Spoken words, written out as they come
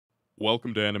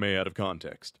Welcome to Anime Out of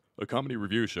Context, a comedy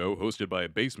review show hosted by a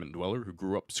basement dweller who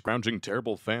grew up scrounging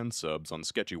terrible fan subs on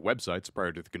sketchy websites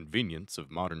prior to the convenience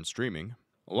of modern streaming,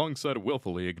 alongside a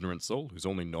willfully ignorant soul whose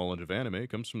only knowledge of anime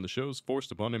comes from the shows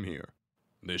forced upon him here.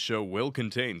 This show will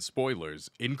contain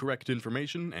spoilers, incorrect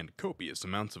information, and copious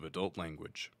amounts of adult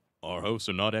language. Our hosts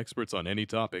are not experts on any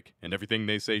topic, and everything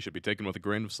they say should be taken with a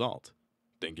grain of salt.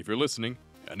 Thank you for listening,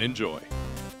 and enjoy.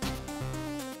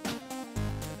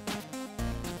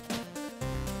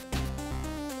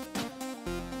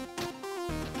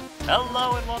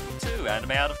 Hello and welcome to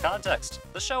Anime Out of Context,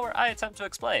 the show where I attempt to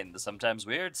explain the sometimes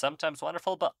weird, sometimes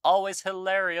wonderful, but always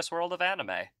hilarious world of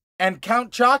anime. And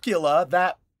Count Chocula,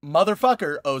 that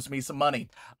motherfucker, owes me some money.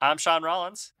 I'm Sean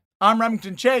Rollins. I'm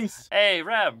Remington Chase. Hey,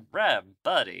 Rem,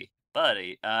 buddy,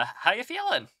 how you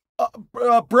feeling?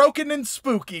 Broken and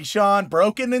spooky, Sean.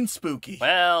 Broken and spooky.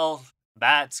 Well,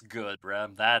 that's good,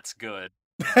 Rem, that's good.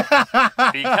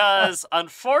 Because,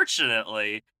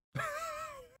 unfortunately,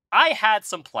 I had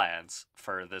some plans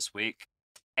for this week,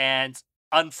 and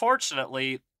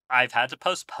unfortunately, I've had to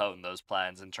postpone those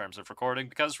plans in terms of recording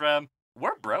because, Rem,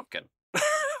 we're broken.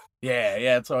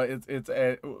 Yeah. So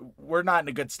it's we're not in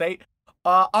a good state.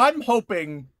 I'm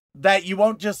hoping that you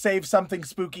won't just save something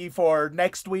spooky for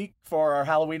next week for our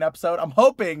Halloween episode. I'm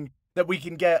hoping that we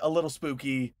can get a little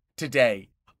spooky today.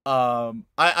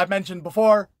 I mentioned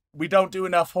before, we don't do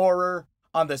enough horror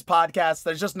on this podcast.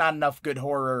 There's just not enough good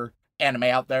horror anime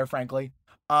out there, frankly.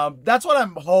 That's what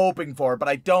I'm hoping for, but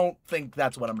I don't think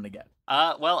that's what I'm gonna get.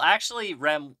 Well, actually,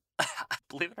 Rem,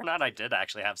 believe it or not, I did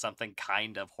actually have something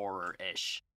kind of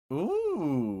horror-ish.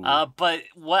 Ooh. But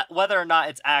whether or not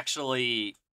it's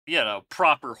actually,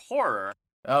 proper horror.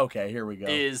 Okay, here we go.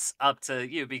 Is up to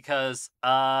you because,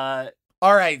 All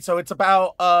right, so it's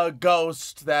about a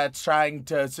ghost that's trying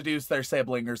to seduce their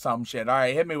sibling or some shit. All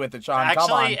right, hit me with it, Sean.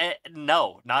 Actually, come on.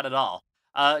 No, not at all.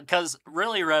 Because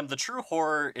really, Rem, the true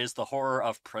horror is the horror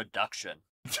of production.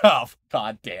 Oh,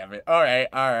 god damn it. All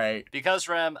right. Because,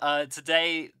 Rem,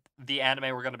 today, the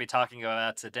anime we're going to be talking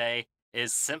about today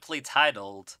is simply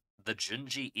titled The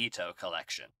Junji Ito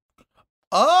Collection.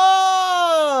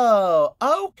 Oh,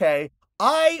 okay.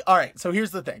 All right, so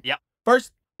here's the thing. Yep.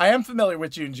 First, I am familiar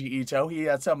with Junji Ito. He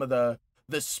has some of the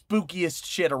spookiest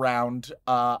shit around.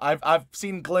 I've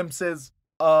seen glimpses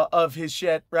of his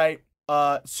shit, right?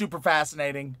 Super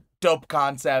fascinating, dope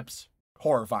concepts,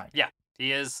 horrifying. Yeah,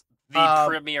 he is the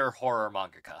premier horror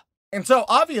mangaka. And so,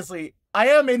 obviously, I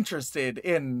am interested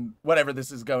in whatever this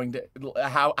is going to,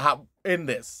 how in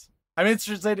this. I'm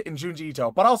interested in Junji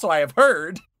Ito, but also I have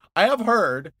heard,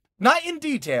 not in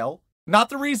detail, not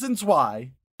the reasons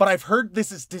why, but I've heard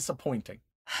this is disappointing.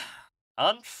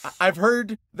 I've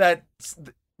heard that,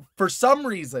 for some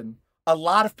reason, a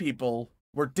lot of people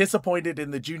were disappointed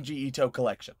in the Junji Ito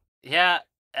collection. Yeah,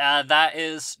 that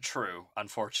is true,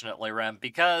 unfortunately, Rem,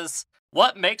 because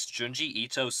what makes Junji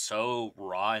Ito so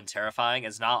raw and terrifying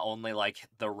is not only,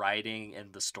 the writing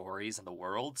and the stories and the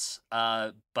worlds,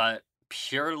 but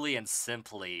purely and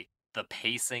simply the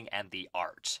pacing and the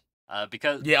art.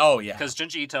 Because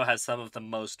Junji Ito has some of the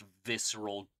most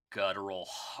visceral, guttural,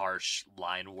 harsh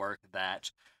line work that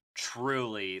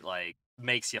truly,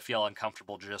 makes you feel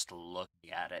uncomfortable just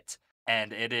looking at it.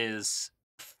 And it is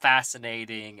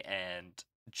fascinating and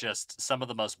just some of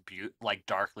the most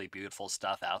darkly beautiful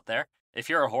stuff out there. If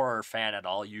you're a horror fan at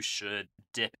all, you should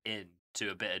dip into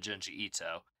a bit of Junji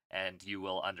Ito and you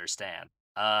will understand.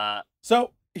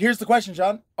 So here's the question,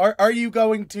 John. Are you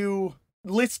going to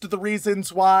list the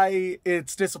reasons why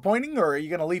it's disappointing, or are you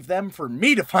going to leave them for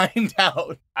me to find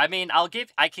out? I mean, I'll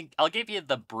give you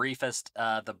the briefest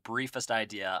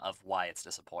idea of why it's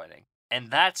disappointing. And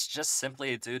that's just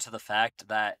simply due to the fact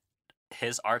that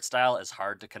his art style is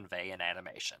hard to convey in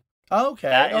animation. Okay.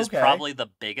 That is probably the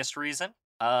biggest reason.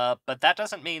 But that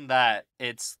doesn't mean that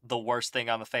it's the worst thing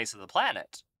on the face of the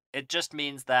planet. It just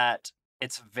means that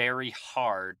it's very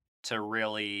hard to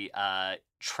really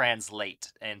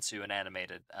translate into an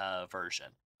animated version.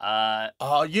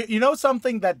 You know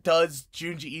something that does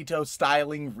Junji Ito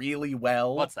styling really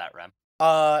well? What's that, Rem?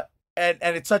 And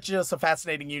it's such just a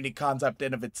fascinating, unique concept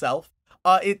in of itself.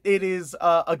 It is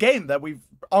a game that we've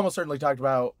almost certainly talked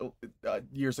about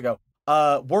years ago.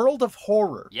 World of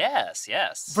Horror.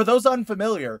 Yes. For those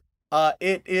unfamiliar,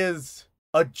 it is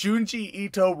a Junji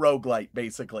Ito roguelite,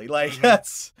 basically.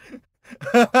 That's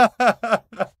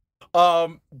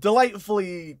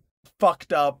delightfully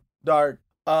fucked up, dark.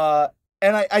 And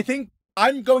I think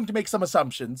I'm going to make some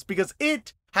assumptions because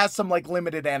it has some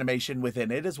limited animation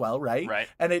within it as well, right? Right.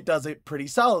 And it does it pretty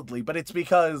solidly, but it's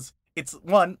because it's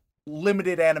one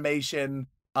limited animation,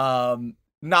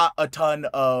 not a ton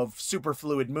of super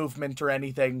fluid movement or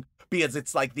anything, because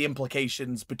it's like the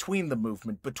implications between the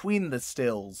movement, between the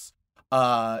stills,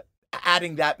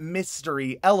 adding that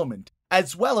mystery element,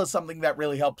 as well as something that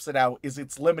really helps it out is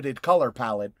its limited color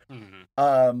palette.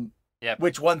 Yep.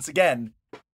 Which once again,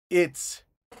 it's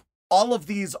all of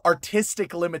these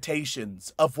artistic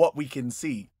limitations of what we can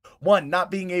see. One, not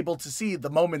being able to see the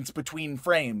moments between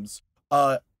frames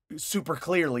super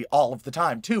clearly all of the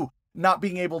time. Two, not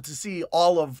being able to see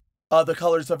all of the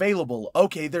colors available.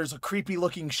 Okay, there's a creepy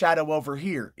looking shadow over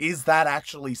here. Is that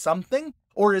actually something?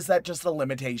 Or is that just a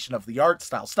limitation of the art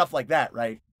style? Stuff like that,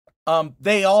 right?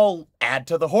 They all add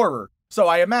to the horror. So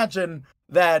I imagine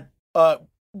that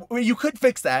you could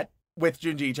fix that with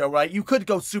Junji Ito, right? You could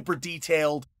go super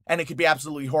detailed and it could be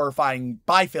absolutely horrifying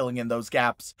by filling in those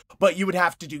gaps, but you would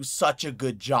have to do such a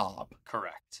good job.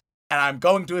 Correct. And I'm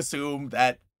going to assume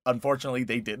that, unfortunately,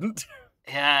 they didn't.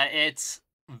 Yeah, it's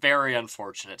very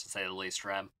unfortunate, to say the least,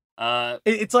 Rem.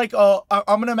 It's like, I'm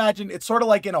going to imagine, it's sort of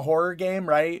like in a horror game,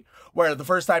 right? Where the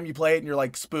first time you play it and you're,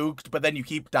 like, spooked, but then you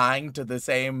keep dying to the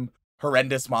same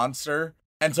horrendous monster.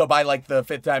 And so by, like, the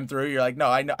 5th time through, you're like, no,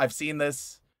 I know, I've seen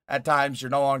this. At times, you're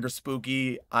no longer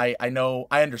spooky. I know,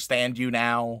 I understand you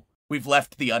now. We've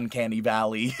left the uncanny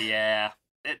valley. Yeah.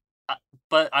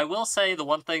 But I will say the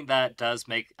one thing that does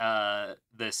make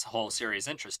this whole series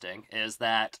interesting is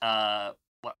that,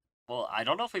 well, I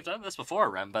don't know if we've done this before,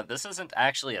 Rem, but this isn't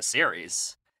actually a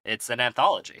series. It's an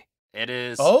anthology. It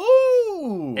is.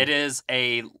 Oh! It is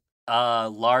a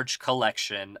large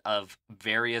collection of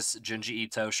various Junji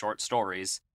Ito short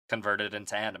stories converted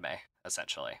into anime,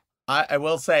 essentially. I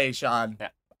will say, Shaun, Yeah.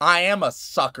 I am a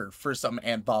sucker for some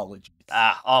anthologies.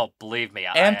 Believe me,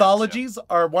 Anthologies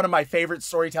are one of my favorite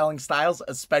storytelling styles,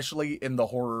 especially in the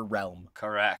horror realm.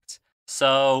 Correct.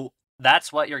 So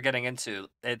that's what you're getting into.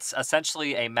 It's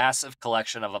essentially a massive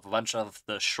collection of a bunch of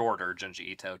the shorter Junji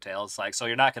Ito tales. Like, so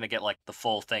you're not going to get like the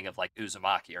full thing of like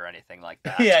Uzumaki or anything like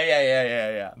that.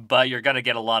 Yeah. But you're going to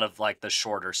get a lot of like the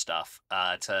shorter stuff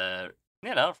to,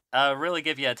 really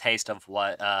give you a taste of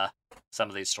what some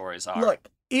of these stories are. Look,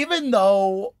 even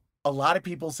though a lot of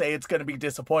people say it's going to be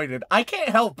disappointed, I can't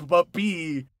help but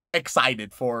be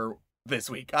excited for this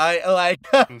week. I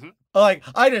like,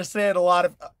 I just said a lot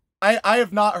of, I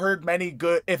have not heard many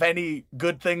good, if any,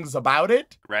 good things about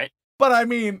it. Right. But I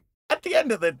mean, at the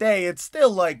end of the day, it's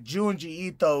still like Junji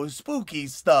Ito spooky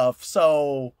stuff.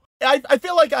 So I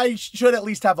feel like I should at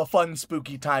least have a fun,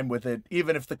 spooky time with it,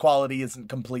 even if the quality isn't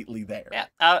completely there.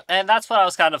 Yeah, and that's what I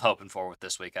was kind of hoping for with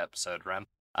this week's episode, Rem.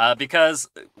 Because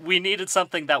we needed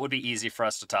something that would be easy for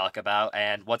us to talk about,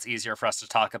 and what's easier for us to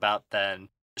talk about than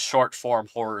short-form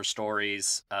horror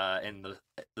stories in the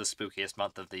spookiest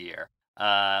month of the year.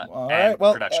 All right,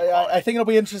 well, I think it'll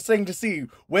be interesting to see.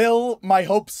 Will my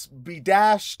hopes be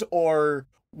dashed, or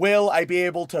will I be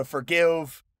able to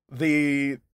forgive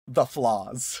the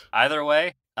flaws? Either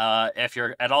way, if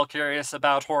you're at all curious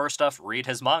about horror stuff, read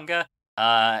his manga.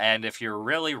 And if you're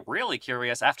really, really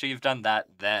curious after you've done that,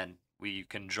 then you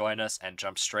can join us and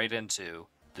jump straight into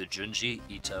the Junji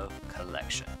Ito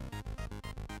Collection.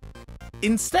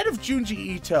 Instead of Junji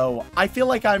Ito, I feel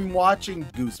like I'm watching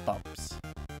Goosebumps.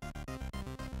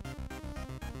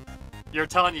 You're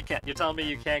telling me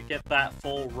you can't get that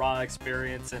full raw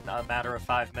experience in a matter of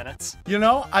 5 minutes? You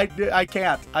know, I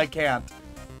can't.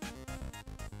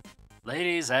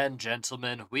 Ladies and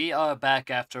gentlemen, we are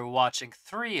back after watching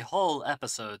 3 whole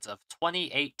episodes of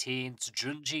 2018's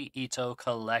Junji Ito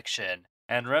Collection.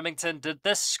 And Remington, did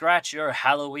this scratch your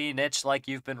Halloween itch like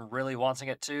you've been really wanting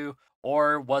it to?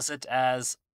 Or was it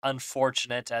as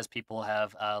unfortunate as people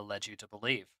have led you to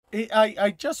believe?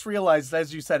 I just realized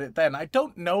as you said it then, I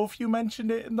don't know if you mentioned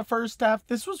it in the first half.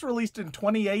 This was released in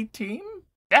 2018?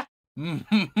 Yeah.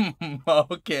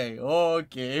 Okay.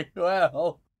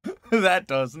 Well, that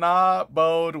does not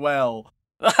bode well.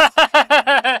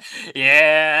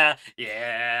 Yeah.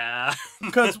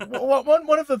 Because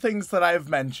one of the things that I've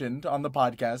mentioned on the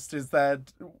podcast is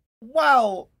that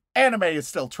while anime is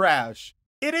still trash,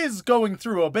 it is going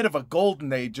through a bit of a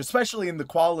golden age, especially in the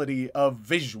quality of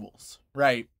visuals,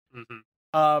 right?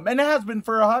 Mm-hmm. And it has been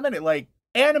for a hot minute. Like,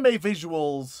 anime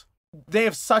visuals, they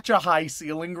have such a high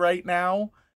ceiling right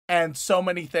now, and so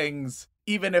many things,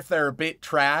 even if they're a bit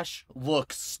trash,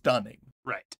 look stunning.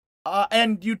 Right.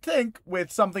 And you'd think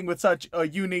with something with such a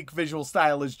unique visual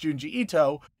style as Junji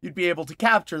Ito, you'd be able to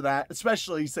capture that,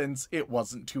 especially since it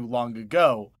wasn't too long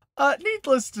ago.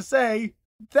 Needless to say,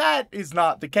 that is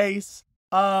not the case.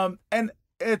 And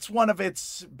it's one of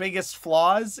its biggest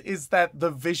flaws is that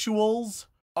the visuals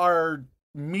are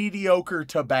mediocre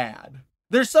to bad.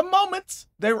 There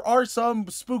are some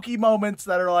spooky moments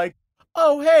that are like,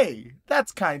 oh, hey,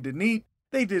 that's kind of neat.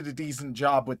 They did a decent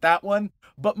job with that one.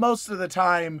 But most of the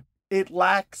time, it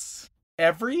lacks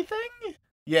everything?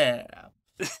 Yeah.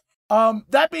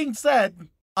 That being said,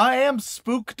 I am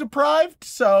spook deprived,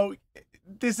 so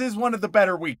this is one of the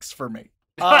better weeks for me.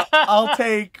 I'll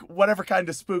take whatever kind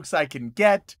of spooks I can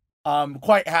get. I'm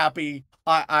quite happy.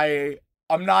 I'm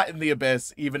not in the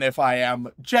abyss, even if I am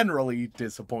generally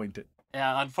disappointed.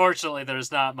 Yeah, unfortunately,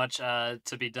 there's not much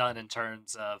to be done in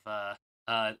terms of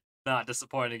not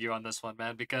disappointing you on this one,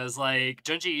 man. Because like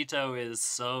Junji Ito is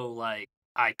so like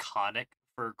iconic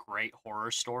for great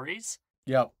horror stories,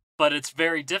 Yep. but it's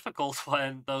very difficult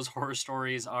when those horror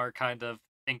stories are kind of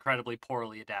incredibly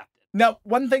poorly adapted. Now,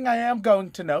 one thing I am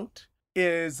going to note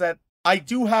is that I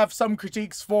do have some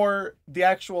critiques for the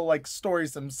actual like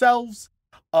stories themselves.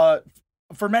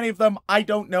 For many of them, I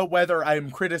don't know whether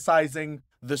I'm criticizing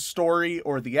the story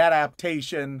or the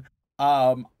adaptation.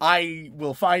 I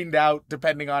will find out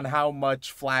depending on how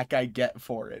much flack I get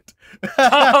for it.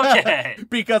 Okay.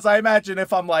 Because I imagine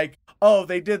if I'm like, oh,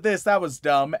 they did this, that was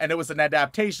dumb, and it was an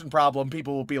adaptation problem,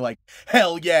 people will be like,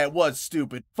 hell yeah, it was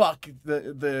stupid. Fuck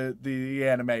the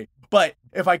anime. But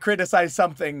if I criticize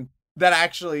something that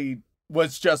actually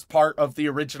was just part of the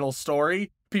original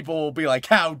story, people will be like,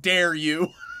 how dare you?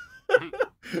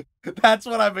 That's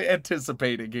what I'm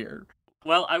anticipating here.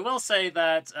 Well, I will say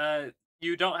that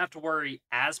you don't have to worry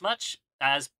as much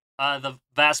as the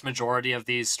vast majority of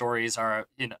these stories are,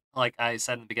 like I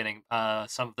said in the beginning,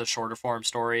 some of the shorter form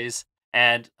stories,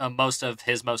 and most of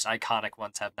his most iconic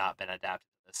ones have not been adapted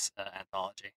to this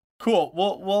anthology. Cool.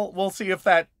 We'll see if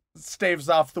that staves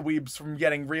off the weebs from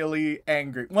getting really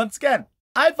angry. Once again,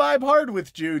 I vibe hard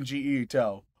with Junji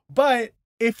Ito, but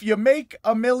if you make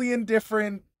a million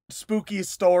different spooky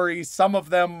stories, some of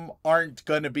them aren't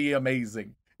gonna be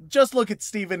amazing. Just look at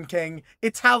Stephen King.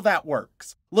 It's how that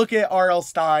works. Look at R.L.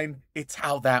 Stine. It's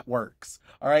how that works.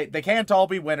 All right. They can't all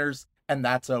be winners, and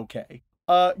that's okay.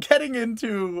 Getting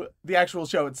into the actual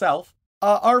show itself,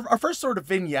 our first sort of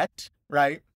vignette,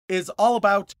 right, is all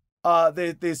about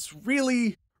this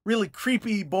really, really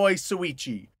creepy boy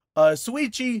Suichi.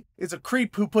 Suichi is a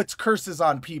creep who puts curses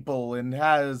on people and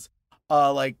has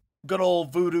like good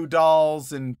old voodoo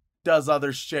dolls and does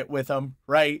other shit with them,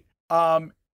 right?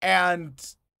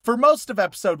 And for most of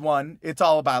episode 1, it's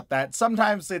all about that.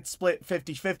 Sometimes it's split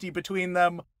 50-50 between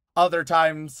them. Other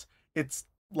times it's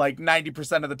like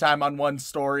 90% of the time on one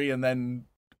story and then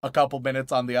a couple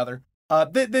minutes on the other.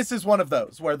 This is one of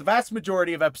those where the vast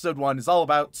majority of episode 1 is all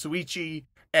about Suichi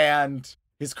and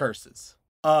his curses.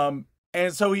 And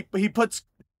so he puts,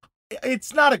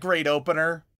 it's not a great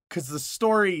opener because the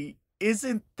story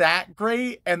isn't that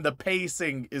great and the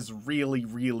pacing is really,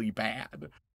 really bad.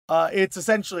 It's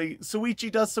essentially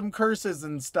Suichi does some curses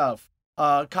and stuff,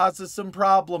 causes some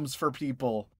problems for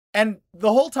people. And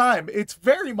the whole time, it's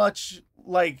very much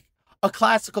like a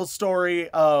classical story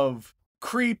of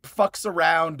creep fucks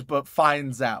around but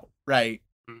finds out, right?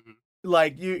 Mm-hmm.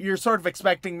 Like you're sort of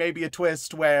expecting maybe a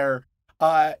twist where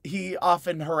he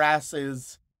often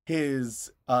harasses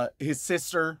his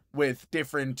sister with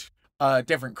different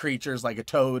creatures like a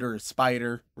toad or a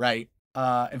spider, right?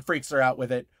 And freaks her out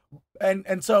with it.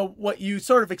 And so what you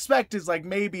sort of expect is like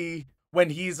maybe when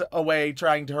he's away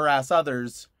trying to harass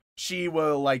others, she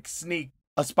will like sneak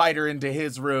a spider into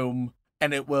his room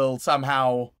and it will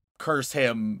somehow curse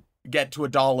him, get to a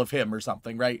doll of him or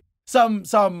something, right? Some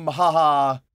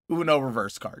haha Uno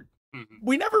reverse card. Mm-hmm.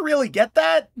 We never really get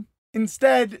that.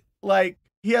 Instead, like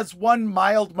he has one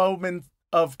mild moment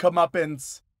of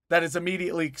comeuppance that is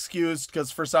immediately excused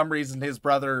because for some reason his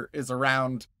brother is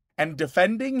around and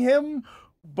defending him,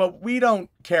 but we don't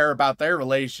care about their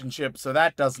relationship, so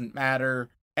that doesn't matter.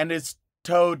 And his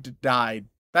toad died.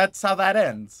 That's how that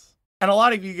ends. And a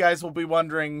lot of you guys will be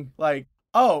wondering, like,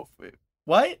 oh,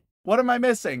 what? What am I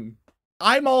missing?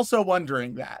 I'm also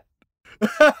wondering that.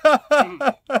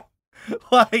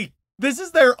 Like, this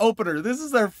is their opener. This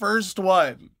is their first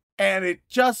one. And it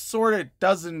just sort of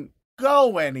doesn't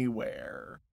go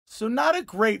anywhere. So not a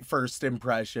great first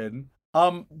impression.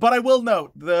 But I will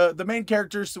note, the main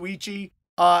character, Suichi,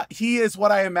 he is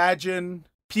what I imagine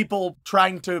people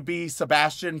trying to be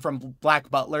Sebastian from Black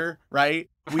Butler, right?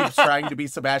 Weebs trying to be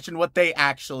Sebastian, what they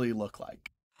actually look like.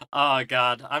 Oh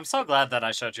god, I'm so glad that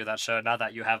I showed you that show now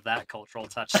that you have that cultural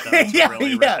touchstone to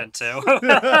really rip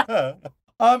into.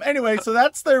 Anyway, so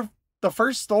that's the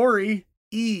first story.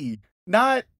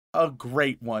 Not a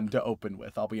great one to open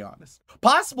with, I'll be honest.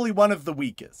 Possibly one of the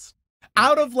weakest.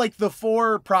 Out of like the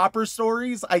 4 proper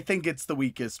stories, I think it's the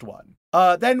weakest one.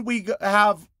 Then we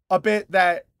have a bit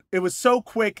that it was so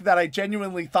quick that I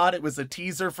genuinely thought it was a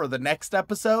teaser for the next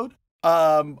episode.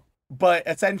 but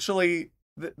essentially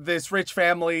this rich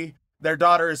family, their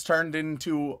daughter is turned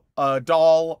into a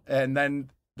doll, and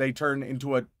then they turn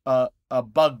into a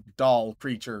bug doll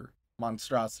creature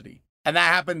monstrosity. And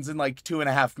that happens in like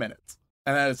 2.5 minutes.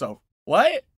 And then it's over.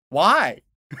 What? Why?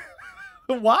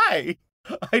 Why?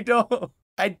 I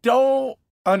don't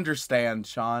understand,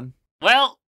 Sean.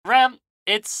 Well, Rem,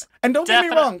 it's And don't get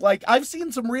me wrong, like I've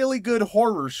seen some really good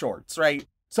horror shorts, right?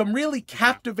 Some really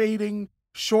captivating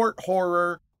short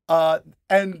horror,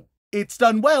 and it's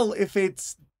done well if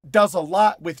it does a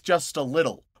lot with just a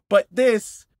little. But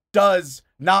this does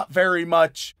not very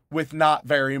much with not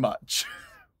very much.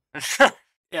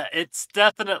 Yeah, it's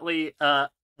definitely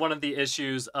one of the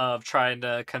issues of trying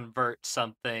to convert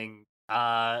something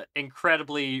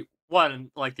incredibly,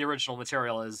 one, like the original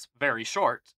material is very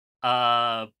short,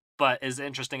 but is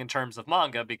interesting in terms of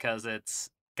manga because it's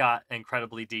got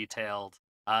incredibly detailed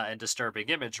and disturbing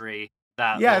imagery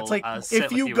that Yeah, will, it's like sit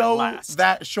if with you and go last.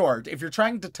 that short, if you're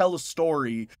trying to tell a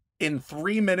story in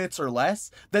 3 minutes or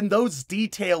less, then those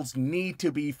details need to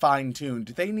be fine-tuned.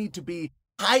 They need to be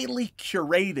highly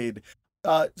curated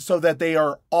so that they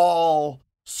are all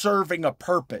serving a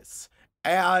purpose.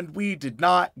 And we did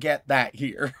not get that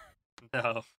here.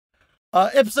 No.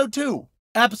 Episode 2.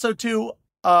 Episode 2,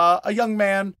 a young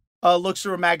man looks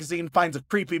through a magazine, finds a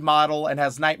creepy model, and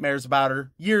has nightmares about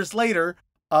her. Years later,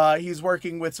 he's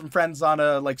working with some friends on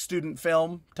a like student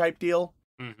film type deal.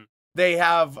 Mm-hmm. They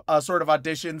have sort of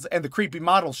auditions, and the creepy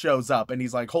model shows up, and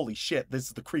he's like, holy shit, this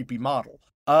is the creepy model.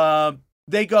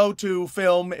 They go to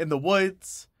film in the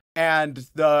woods, and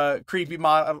the creepy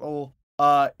model,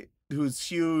 who's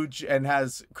huge and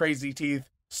has crazy teeth,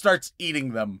 starts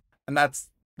eating them. And that's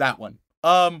that one.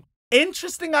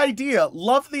 Interesting idea.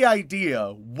 Love the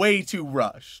idea. Way too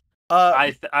rushed.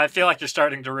 I feel like you're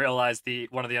starting to realize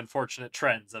one of the unfortunate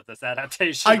trends of this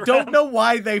adaptation. I don't know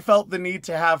why they felt the need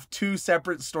to have 2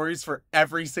 separate stories for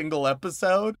every single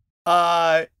episode.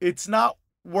 It's not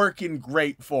working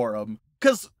great for them.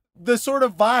 Because the sort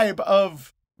of vibe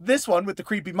of this one with the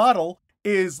creepy model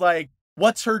is like,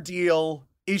 what's her deal?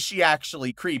 Is she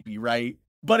actually creepy, right?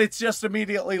 But it's just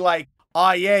immediately like,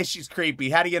 oh yeah, she's creepy.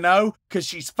 How do you know? Because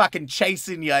she's fucking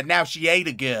chasing you and now she ate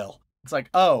a girl. It's like,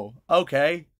 oh,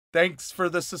 okay. Thanks for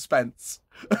the suspense.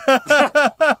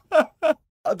 The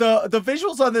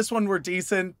visuals on this one were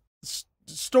decent.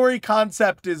 Story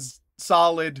concept is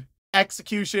solid.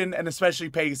 Execution and especially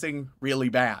pacing really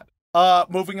bad.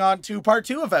 Moving on to part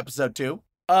 2 of episode 2.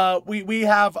 We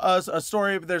have a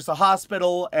story. There's a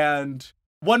hospital and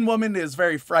one woman is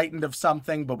very frightened of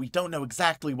something, but we don't know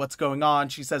exactly what's going on.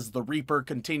 She says the Reaper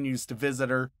continues to visit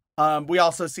her. We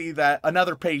also see that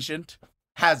another patient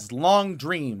has long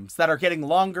dreams that are getting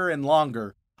longer and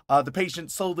longer. The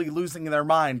patient slowly losing their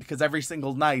mind because every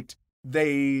single night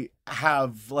they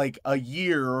have like a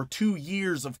year or 2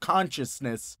 years of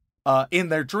consciousness in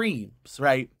their dreams,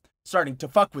 right? Starting to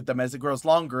fuck with them as it grows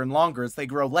longer and longer as they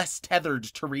grow less tethered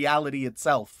to reality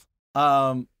itself.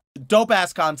 Dope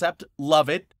ass concept. Love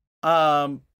it.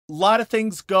 Lot of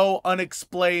things go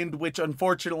unexplained, which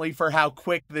unfortunately for how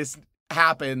quick this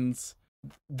happens,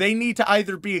 they need to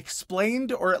either be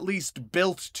explained or at least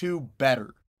built to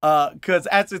better. Because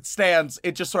as it stands,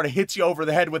 it just sort of hits you over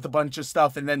the head with a bunch of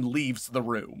stuff and then leaves the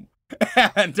room.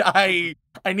 And I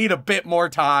need a bit more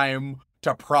time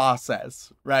to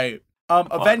process, right?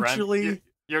 Eventually...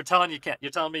 You're telling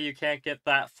me you can't get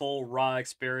that full raw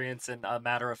experience in a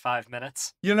matter of 5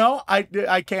 minutes? You know, I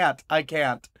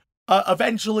can't.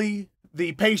 Eventually,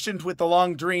 the patient with the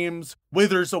long dreams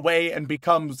withers away and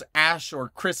becomes ash or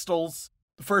crystals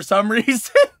for some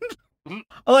reason.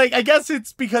 Like, I guess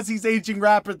it's because he's aging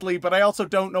rapidly, but I also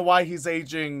don't know why he's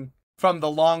aging from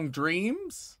the long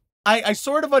dreams. I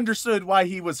sort of understood why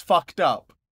he was fucked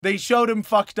up. They showed him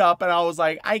fucked up, and I was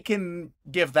like, I can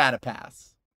give that a pass.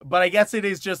 But I guess it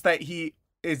is just that he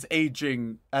is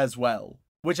aging as well,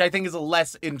 which I think is a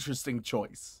less interesting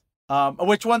choice.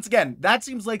 Which, once again, that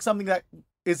seems like something that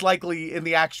is likely in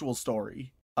the actual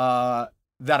story that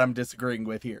I'm disagreeing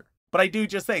with here. But I do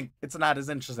just think it's not as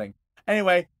interesting.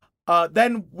 Anyway,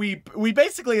 then we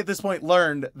basically at this point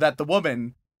learned that the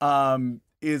woman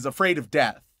is afraid of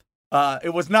death.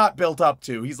 It was not built up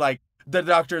to. He's like, the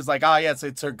doctor is like, yes,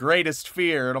 it's her greatest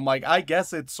fear. And I'm like, I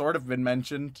guess it's sort of been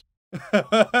mentioned.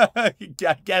 I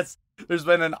guess there's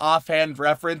been an offhand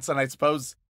reference, and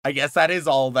I guess that is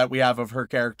all that we have of her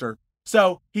character.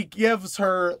 So he gives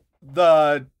her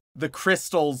the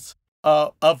crystals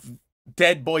of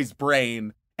Dead Boy's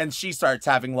brain, and she starts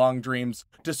having long dreams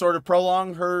to sort of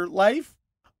prolong her life.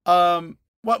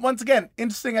 Once again,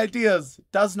 interesting ideas,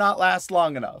 does not last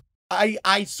long enough.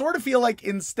 I sort of feel like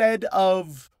instead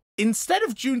of instead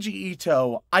of Junji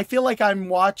Ito, I feel like I'm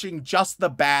watching just the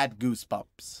bad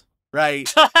Goosebumps,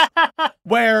 right?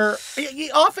 Where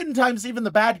oftentimes even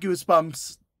the bad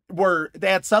Goosebumps they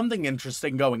had something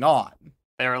interesting going on.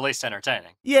 They were at least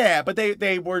entertaining. Yeah, but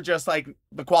they were just like,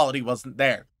 the quality wasn't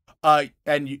there.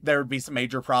 And there would be some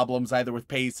major problems either with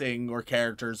pacing or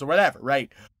characters or whatever,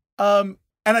 right? So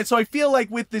I feel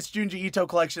like with this Junji Ito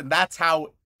collection, that's how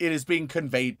it is being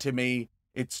conveyed to me.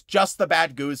 It's just the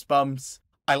bad Goosebumps.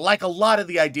 I like a lot of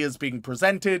the ideas being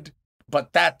presented,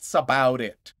 but that's about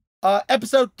it.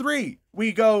 Episode 3,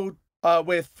 we go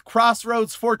with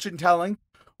Crossroads Fortune Telling,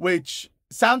 which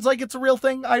sounds like it's a real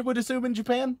thing, I would assume, in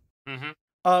Japan.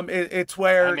 Mm-hmm. It's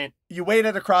where you wait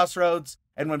at a crossroads,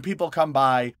 and when people come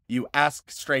by, you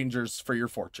ask strangers for your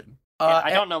fortune.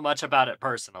 I don't know much about it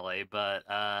personally, but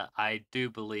I do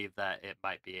believe that it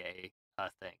might be a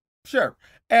thing. Sure.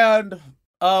 And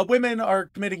women are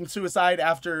committing suicide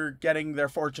after getting their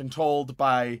fortune told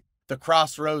by the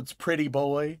Crossroads pretty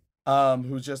boy,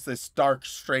 who's just this dark,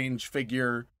 strange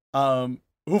figure, I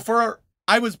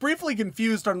was briefly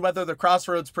confused on whether the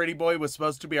Crossroads pretty boy was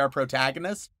supposed to be our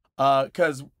protagonist,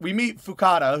 because we meet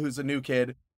Fukada, who's a new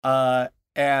kid,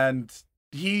 and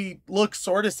he looks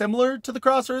sort of similar to the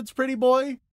Crossroads pretty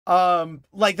boy.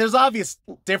 Like, there's obvious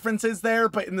differences there,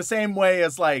 but in the same way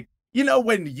as, like, you know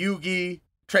when Yugi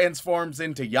transforms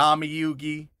into Yami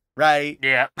Yugi, right?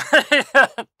 Yeah.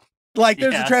 Like,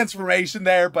 there's a transformation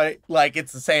there, but, like,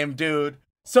 it's the same dude.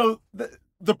 So,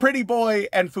 the pretty boy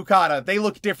and Fukada, they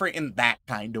look different in that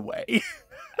kind of way.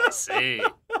 I see.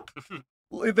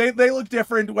 They look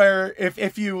different where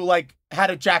if you, like, had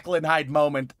a Jekyll and Hyde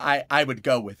moment, I would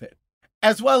go with it.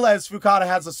 As well as Fukada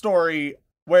has a story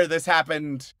where this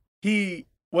happened. He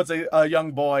was a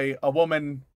young boy. A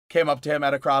woman came up to him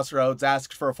at a crossroads,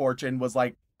 asked for a fortune, was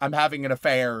like, I'm having an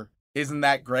affair. Isn't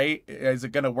that great? Is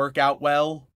it going to work out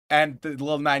well? And the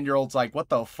little 9-year-old's like, what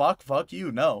the fuck? Fuck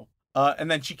you, no. And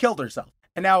then she killed herself.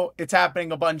 And now it's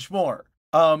happening a bunch more.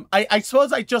 I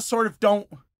suppose I just sort of don't...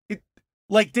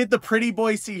 Like, did the pretty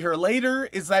boy see her later?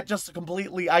 Is that just a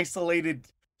completely isolated,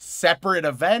 separate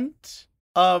event?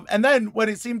 And then when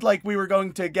it seemed like we were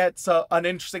going to get an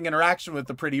interesting interaction with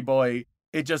the pretty boy,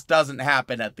 it just doesn't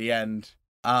happen at the end.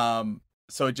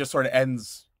 So it just sort of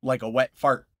ends like a wet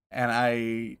fart. And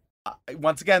I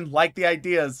once again, like the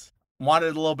ideas, wanted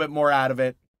a little bit more out of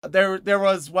it. There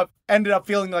was what ended up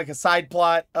feeling like a side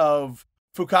plot of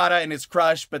Fukada and his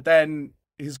crush, but then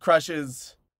his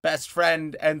crush's best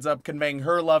friend ends up conveying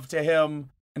her love to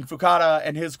him, and Fukada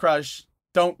and his crush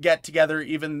don't get together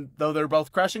even though they're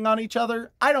both crushing on each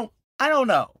other. I don't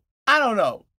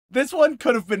know. This one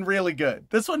could have been really good.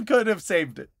 This one could have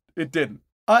saved it. It didn't.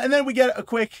 And then we get a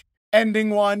quick ending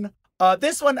one.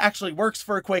 This one actually works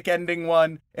for a quick ending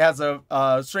one. It has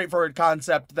a straightforward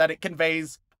concept that it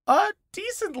conveys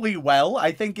decently well.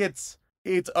 I think it's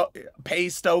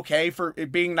paced okay for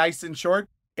it being nice and short.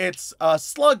 It's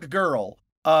Slug Girl.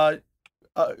 A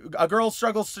girl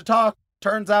struggles to talk.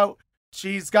 Turns out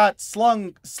she's got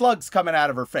slugs coming out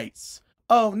of her face.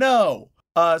 Oh no.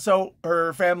 So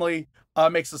her family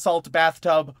makes a salt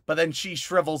bathtub, but then she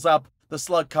shrivels up. The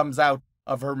slug comes out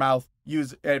of her mouth.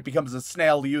 It becomes a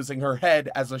snail using her head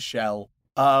as a shell.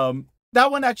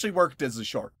 That one actually worked as a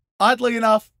short. Oddly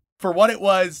enough, for what it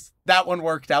was, that one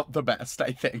worked out the best,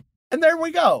 I think. And there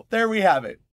we go. There we have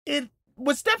it. It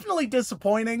was definitely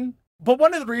disappointing, but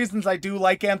one of the reasons I do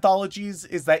like anthologies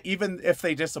is that even if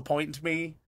they disappoint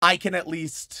me, I can at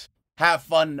least have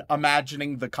fun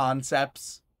imagining the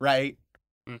concepts, right?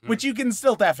 Mm-hmm. Which you can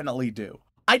still definitely do.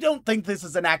 I don't think this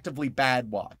is an actively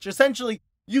bad watch. Essentially,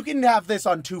 you can have this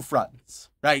on two fronts,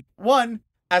 right? One,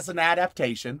 as an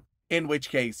adaptation, in which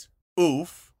case,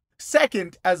 oof.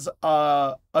 Second, as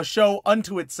a show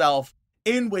unto itself,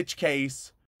 in which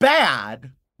case,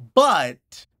 bad,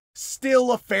 but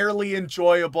still a fairly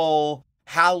enjoyable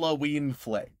Halloween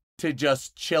flick to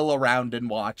just chill around and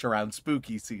watch around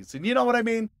spooky season. You know what I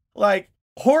mean? Like,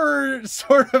 horror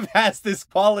sort of has this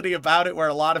quality about it where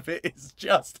a lot of it is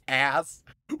just ass,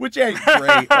 which ain't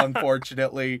great,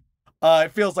 unfortunately.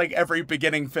 It feels like every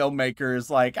beginning filmmaker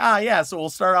is like, yeah, so we'll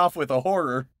start off with a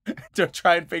horror to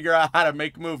try and figure out how to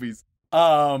make movies,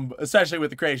 especially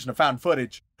with the creation of found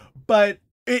footage. But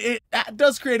it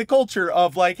does create a culture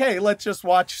of like, hey, let's just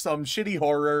watch some shitty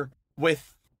horror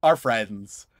with our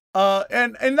friends.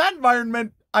 And in that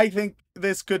environment, I think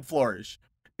this could flourish.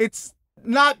 It's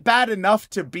not bad enough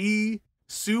to be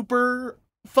super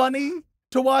funny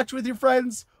to watch with your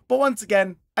friends, but once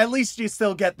again, at least you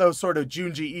still get those sort of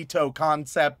Junji Ito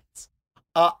concepts.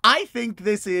 I think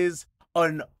this is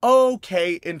an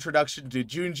okay introduction to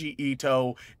Junji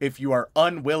Ito if you are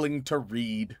unwilling to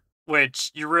read.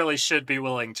 which you really should be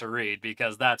willing to read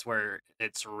because that's where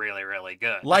it's really, really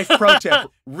good. Life pro tip: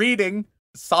 reading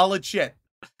solid shit.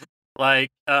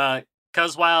 Like,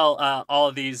 because while all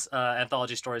of these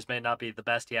anthology stories may not be the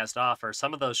best he has to offer,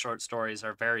 some of those short stories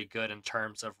are very good in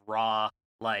terms of raw,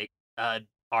 like,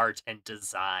 art and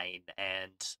design,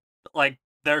 and like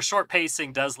their short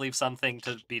pacing does leave something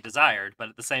to be desired, but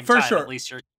at the same For time, sure. at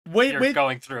least you're With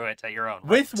going through it at your own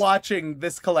with rate. watching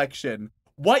this collection,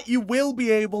 what you will be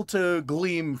able to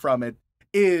glean from it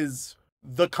is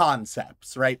the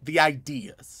concepts, right? The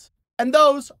ideas. And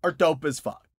those are dope as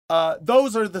fuck.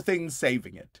 Those are the things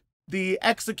saving it. The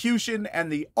execution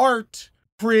and the art,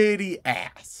 pretty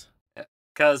ass.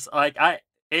 Because, like,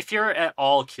 if you're at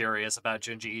all curious about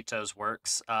Junji Ito's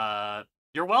works,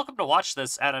 you're welcome to watch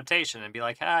this adaptation and be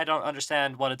like, I don't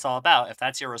understand what it's all about. If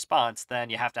that's your response, then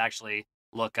you have to actually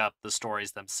look up the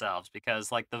stories themselves,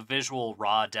 because, like, the visual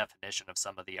raw definition of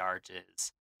some of the art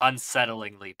is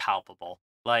unsettlingly palpable.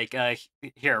 Like,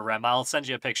 here, Rem, I'll send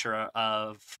you a picture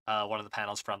of one of the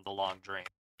panels from The Long Dream.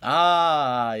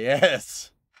 Ah,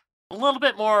 yes. A little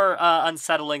bit more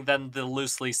unsettling than the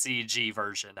loosely CG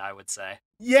version, I would say.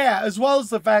 Yeah, as well as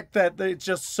the fact that it's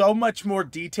just so much more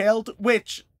detailed,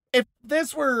 which, if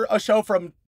this were a show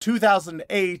from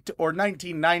 2008 or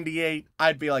 1998,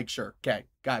 I'd be like, sure, okay,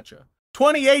 gotcha.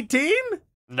 2018?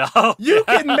 No. You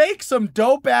can make some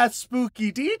dope-ass spooky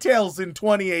details in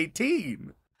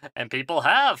 2018. And people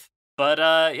have. But,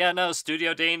 yeah, no,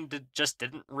 Studio Dane just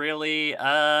didn't really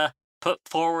put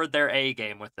forward their A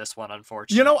game with this one,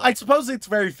 unfortunately. You know, I suppose it's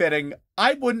very fitting.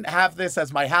 I wouldn't have this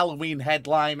as my Halloween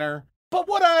headliner, but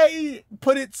would I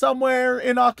put it somewhere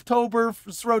in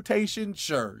October's rotation?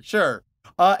 Sure.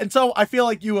 And so I feel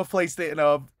like you have placed it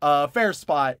in a fair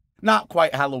spot, not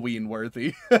quite Halloween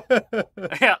worthy.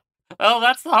 Yeah. Well,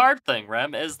 that's the hard thing,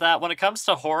 Rem, is that when it comes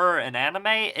to horror and anime,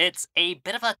 it's a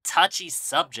bit of a touchy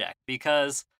subject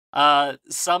because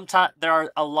sometimes there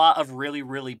are a lot of really,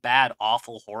 really bad,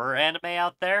 awful horror anime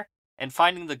out there, and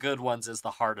finding the good ones is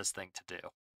the hardest thing to do.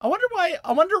 I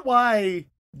wonder why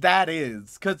that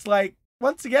is, because, like,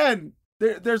 once again,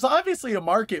 there's obviously a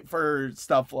market for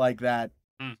stuff like that.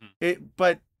 Mm-hmm.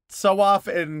 But so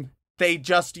often they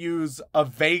just use a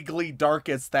vaguely dark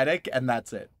aesthetic, and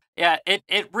that's it. Yeah,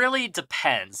 it really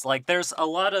depends. Like, there's a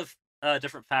lot of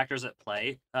different factors at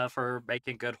play for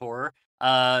making good horror.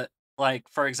 Like,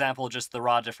 for example, just the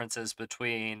raw differences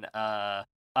between a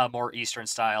more Eastern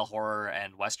style horror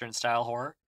and Western style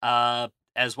horror,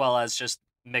 as well as just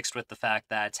mixed with the fact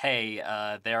that, hey,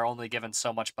 they're only given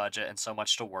so much budget and so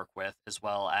much to work with, as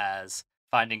well as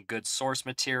finding good source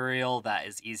material that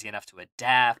is easy enough to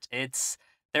adapt.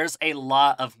 There's a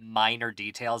lot of minor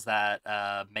details that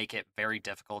make it very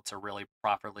difficult to really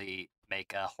properly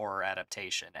make a horror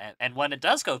adaptation. And when it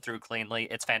does go through cleanly,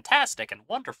 it's fantastic and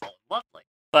wonderful and lovely.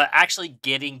 But actually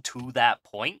getting to that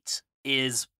point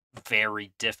is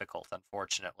very difficult,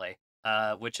 unfortunately,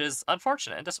 which is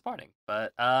unfortunate and disappointing.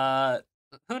 But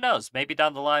who knows? Maybe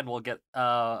down the line we'll get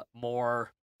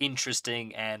more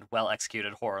interesting and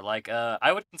well-executed horror. Like,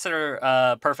 I would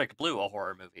consider Perfect Blue a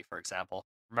horror movie, for example.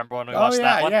 Remember when we watched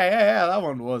that one? Yeah. That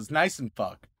one was nice and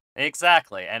fuck.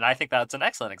 Exactly, and I think that's an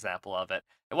excellent example of it.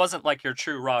 It wasn't like your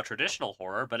true raw traditional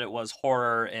horror, but it was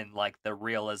horror in, like, the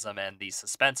realism and the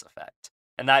suspense effect.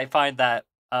 And I find that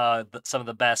some of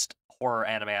the best horror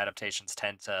anime adaptations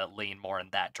tend to lean more in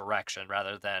that direction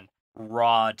rather than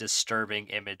raw, disturbing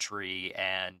imagery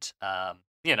and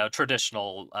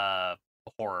traditional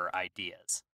horror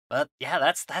ideas. But yeah,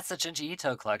 that's the Junji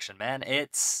Ito collection, man.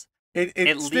 It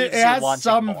has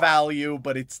some value,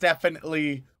 but it's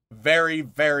definitely very,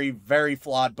 very, very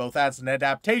flawed, both as an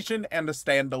adaptation and a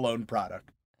standalone product.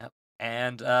 Yep.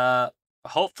 And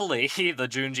hopefully the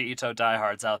Junji Ito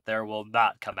diehards out there will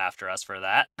not come after us for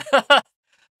that.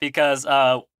 Because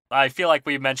I feel like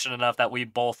we mentioned enough that we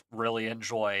both really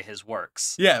enjoy his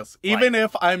works. Yes, even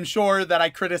if I'm sure that I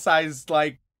criticized,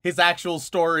 like, his actual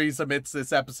stories amidst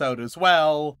this episode as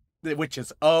well, which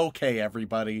is okay,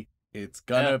 everybody. It's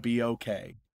gonna be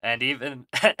okay. And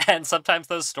sometimes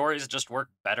those stories just work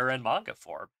better in manga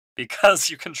form because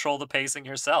you control the pacing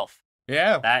yourself.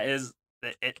 Yeah.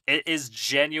 It is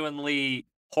genuinely,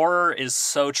 horror is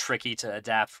so tricky to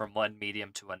adapt from one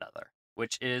medium to another,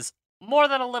 which is more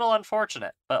than a little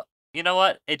unfortunate. But you know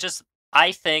what?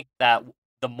 I think that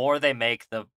the more they make,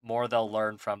 the more they'll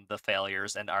learn from the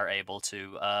failures and are able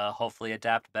to hopefully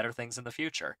adapt better things in the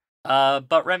future.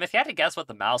 But Rem, if you had to guess what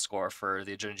the MAL score for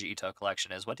the Junji Ito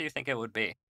collection is, what do you think it would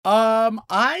be?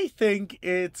 I think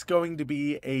it's going to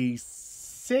be a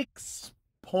 6.87.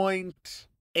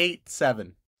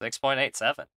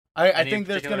 6.87. I think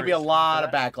there's going to be a lot of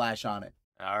backlash on it.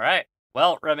 All right.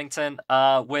 Well, Remington,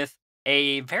 with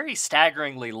a very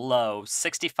staggeringly low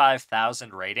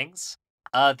 65,000 ratings,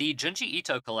 the Junji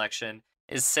Ito collection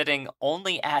is sitting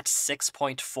only at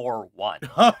 6.41.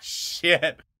 Oh,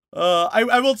 shit.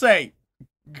 I will say,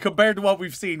 compared to what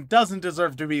we've seen, doesn't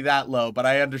deserve to be that low, but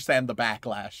I understand the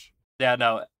backlash. Yeah,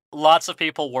 no, lots of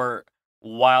people were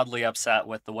wildly upset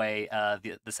with the way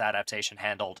this adaptation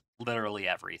handled literally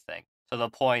everything, to the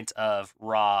point of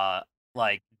raw,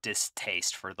 like,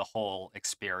 distaste for the whole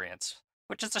experience,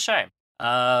 which is a shame.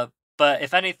 But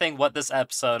if anything, what this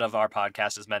episode of our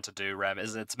podcast is meant to do, Rem,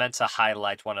 is it's meant to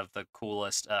highlight one of the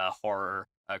coolest horror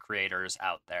creators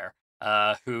out there,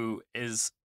 who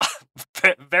is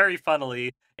very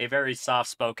funnily a very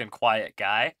soft-spoken, quiet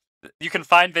guy. You can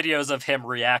find videos of him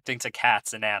reacting to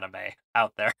cats in anime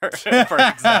out there, for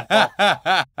example,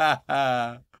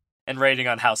 and rating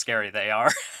on how scary they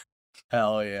are.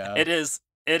 Hell yeah. It is.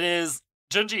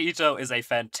 Junji Ito is a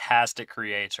fantastic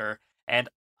creator, and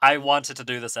I wanted to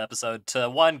do this episode to,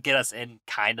 one, get us in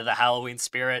kind of the Halloween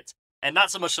spirit, and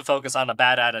not so much to focus on a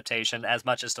bad adaptation as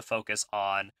much as to focus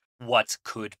on what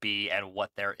could be and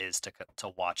what there is to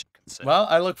watch and consider. Well,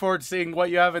 I look forward to seeing what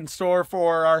you have in store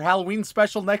for our Halloween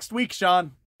special next week,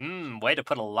 Sean. Way to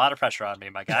put a lot of pressure on me,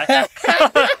 my guy.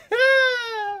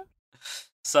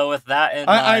 So with that in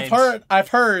mind... I've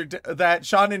heard that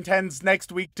Sean intends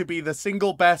next week to be the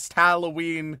single best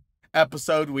Halloween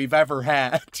episode we've ever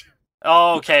had.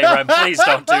 Okay, Rem, please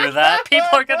don't do that. People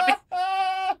are gonna be...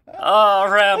 Oh,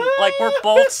 Rem, like, we're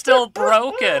both still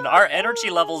broken. Our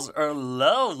energy levels are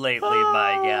low lately,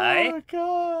 my guy. Oh,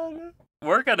 God.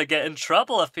 We're gonna get in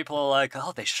trouble if people are like,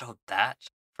 oh, they showed that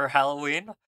for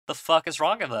Halloween? The fuck is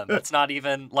wrong with them? It's not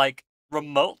even, like,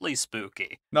 remotely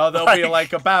spooky. No, they'll be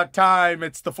like, about time,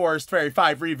 it's the Forest Fairy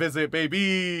 5 revisit,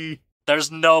 baby.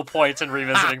 There's no point in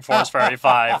revisiting Forest Fairy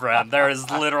 5, Rem. There is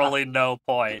literally no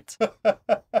point.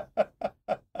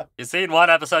 You've seen one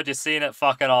episode, you've seen it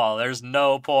fucking all. There's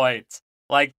no point.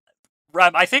 Like,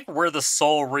 Rem, I think we're the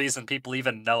sole reason people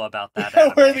even know about that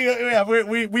anime.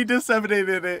 we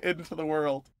disseminated it into the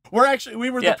world.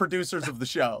 We were the producers of the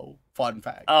show. Fun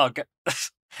fact. Oh,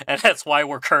 and that's why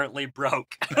we're currently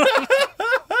broke.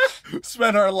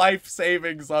 Spent our life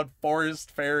savings on Forest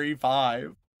Fairy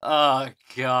 5. Oh,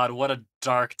 God, what a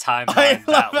dark timeline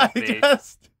that would be.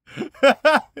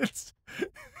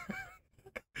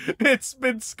 It's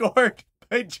been scored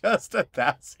by just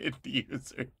 1,000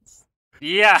 users.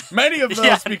 Yeah. Many of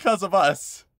those because of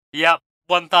us. Yep,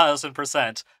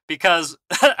 1,000%. Because,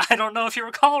 I don't know if you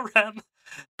recall, Rem,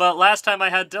 but last time I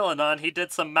had Dylan on, he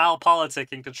did some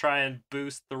malpoliticking to try and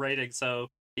boost the rating so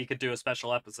he could do a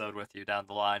special episode with you down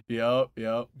the line. Yep.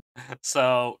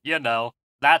 So,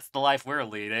 that's the life we're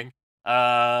leading.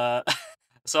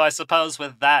 So I suppose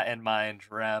with that in mind,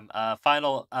 Rem,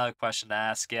 final question to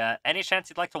ask you. Any chance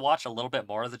you'd like to watch a little bit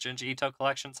more of the Junji Ito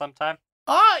collection sometime?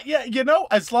 Yeah,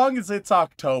 as long as it's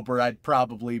October, I'd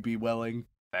probably be willing.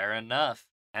 Fair enough.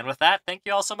 And with that, thank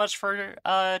you all so much for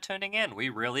tuning in. We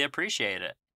really appreciate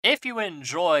it. If you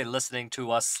enjoy listening to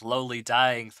us slowly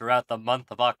dying throughout the month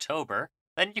of October,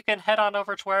 then you can head on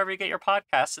over to wherever you get your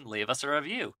podcasts and leave us a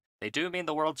review. They do mean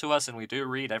the world to us, and we do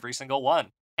read every single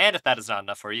one. And if that is not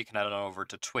enough for you, you can head on over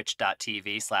to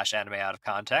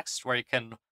twitch.tv/animeoutofcontext, where you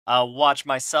can watch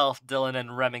myself, Dylan,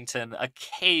 and Remington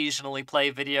occasionally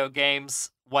play video games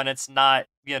when it's not,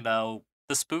 the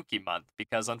spooky month.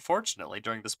 Because unfortunately,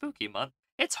 during the spooky month,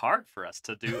 it's hard for us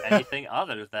to do anything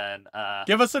other than...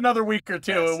 Give us another week or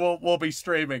two, and we'll be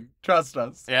streaming. Trust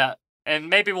us. Yeah, and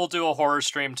maybe we'll do a horror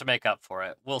stream to make up for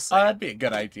it. We'll see. That'd be a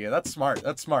good idea. That's smart.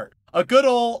 A good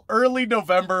old early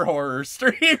November horror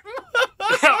stream.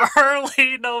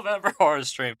 Early November horror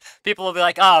stream. People will be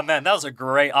like, oh man, that was a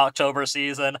great October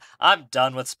season. I'm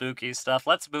done with spooky stuff.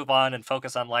 Let's move on and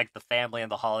focus on like the family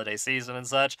and the holiday season and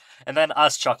such. And then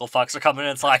us chuckle fucks are coming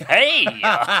in. It's like, hey,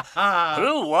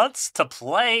 who wants to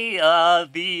play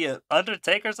the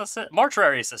Undertaker's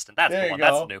mortuary assistant? That's the one.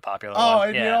 That's the new popular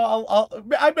one.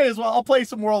 And I may as well. I'll play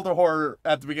some World of Horror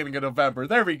at the beginning of November.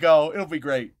 There we go. It'll be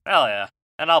great. Hell yeah.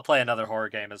 And I'll play another horror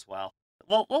game as well.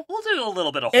 We'll do a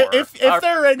little bit of horror. If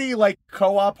there are any like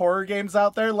co-op horror games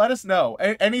out there, let us know.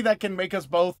 Any that can make us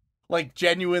both like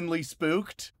genuinely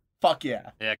spooked. Fuck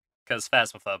yeah. Yeah, because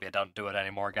Phasmophobia don't do it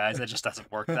anymore, guys. It just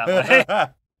doesn't work that way.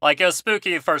 Like, it was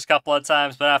spooky the first couple of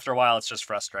times, but after a while, it's just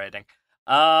frustrating.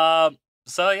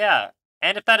 So yeah.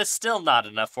 And if that is still not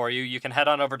enough for you, you can head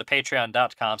on over to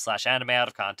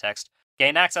patreon.com/animeoutofcontext.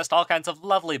 Gain access to all kinds of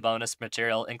lovely bonus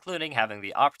material, including having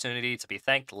the opportunity to be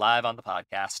thanked live on the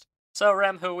podcast. So,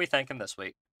 Rem, who are we thanking this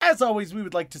week? As always, we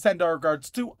would like to send our regards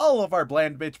to all of our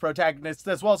bland bitch protagonists,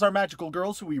 as well as our magical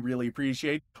girls, who we really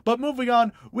appreciate. But moving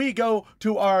on, we go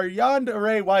to our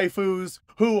yandere waifus,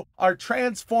 who are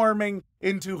transforming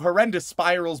into horrendous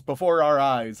spirals before our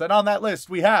eyes. And on that list,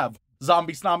 we have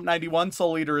Zombie Stomp 91,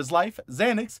 Soul Eater is Life,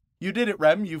 Xanix, you did it,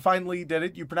 Rem, you finally did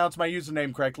it, you pronounced my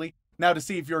username correctly. Now to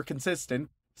see if you're consistent,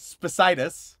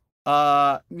 Spicitus,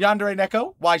 Yandere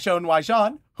Neko, Why Shone, Why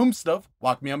Sean, Humstov,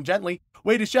 Walk Me Gently,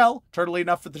 Way to Shell, Turtly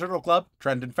Enough for the Turtle Club,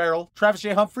 Trendon Farrell, Travis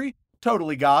J. Humphrey,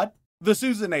 Totally God, The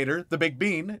Susanator, The Big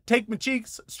Bean, Take My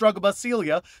Cheeks, Struggle Bus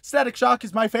Celia, Static Shock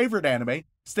is my favorite anime,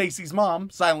 Stacy's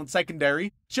Mom, Silent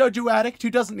Secondary, Shoujo Addict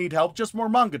who doesn't need help, just more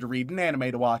manga to read and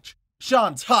anime to watch,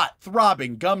 Sean's Hot,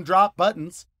 Throbbing, Gumdrop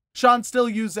Buttons, Sean still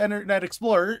use Internet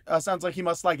Explorer, sounds like he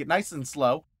must like it nice and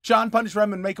slow, Sean punish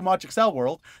Rem and make him watch Excel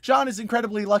World, Sean is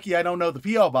incredibly lucky I don't know the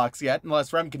P.O. box yet,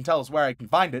 unless Rem can tell us where I can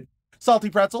find it,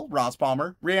 Salty Pretzel, Ross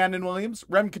Palmer, Rhiannon Williams,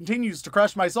 Rem continues to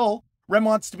crush my soul, Rem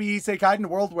wants to be isekai in a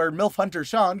world where MILF Hunter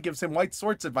Sean gives him white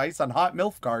swords advice on hot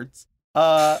MILF cards,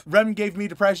 Rem gave me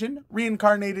depression,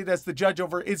 reincarnated as the judge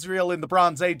over Israel in the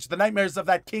Bronze Age, the nightmares of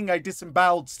that king I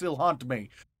disemboweled still haunt me,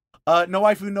 No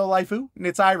Waifu, No Lifu,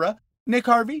 Nitsaira, Nick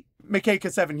Harvey,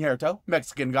 Mikeka 7 Hierto,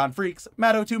 Mexican Gone Freaks,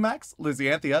 Matto 2 Max,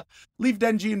 Lizzie Anthea, Leave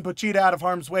Denji and Pochita out of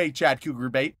harm's way, Chad Cougar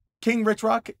Bait, King Rich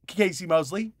Rock, Casey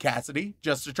Mosley, Cassidy,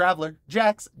 Just a Traveler,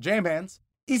 Jax, Jam Hands.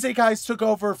 Isekais took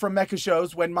over from mecha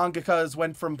shows when mangakas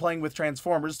went from playing with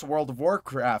Transformers to World of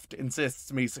Warcraft,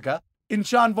 insists Misaka. In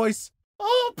Sean voice,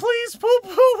 oh please poo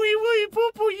poo wee wee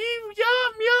poo poo yee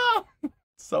yum yum.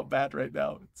 So bad right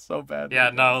now. It's so bad. Yeah,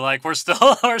 right no, now. like we're still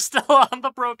on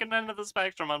the broken end of the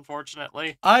spectrum,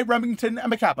 unfortunately. I, Remington,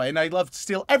 am a kappa, and I love to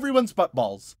steal everyone's butt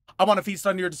balls. I want to feast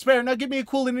on your despair. Now give me a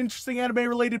cool and interesting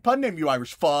anime-related pun name, you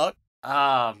Irish fuck.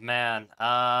 Oh man,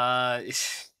 gonna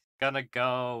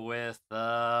go with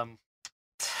God.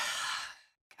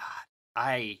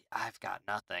 I've got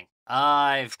nothing.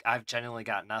 I've genuinely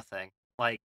got nothing.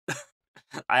 Like,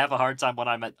 I have a hard time when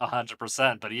I'm at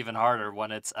 100%, but even harder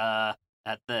when it's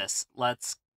at this.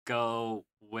 Let's go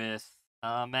with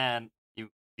man, you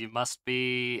must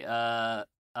be a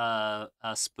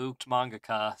spooked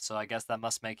mangaka, so I guess that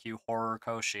must make you Horror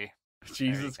Koshi.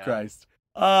 Jesus Christ.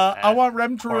 I want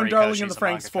Rem to ruin Darling in the Horikoshi's a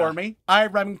Franks mangaka. for me. I,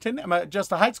 Remington, am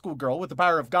just a high school girl with the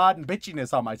power of God and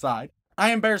bitchiness on my side.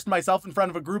 I embarrassed myself in front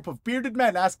of a group of bearded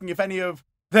men asking if any of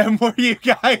them were you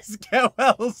guys get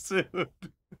well soon.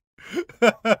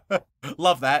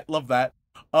 Love that, love that.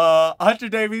 Hunter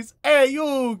Davies, hey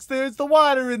Yugs, there's the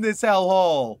water in this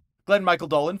hellhole. Glenn Michael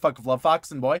Dolan, Fuck of Love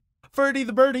Fox and Boy. Ferdy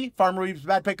the Birdie, Farmer Weeb's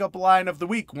Bad Pickup Line of the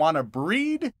Week, wanna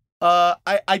breed?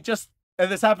 I just, and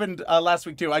this happened last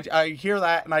week too, I hear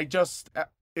that and I just,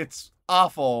 it's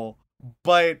awful,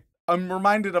 but I'm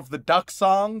reminded of the Duck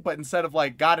song, but instead of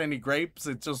like, got any grapes,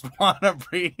 it's just wanna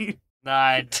breed.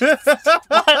 What?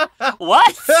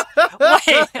 What?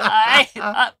 Wait,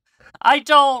 I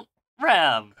don't.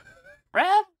 Rem.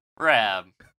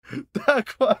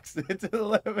 Duck walks into the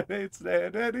lemonade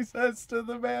stand and he says to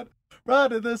the man,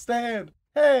 run in the stand,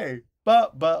 hey,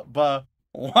 wanna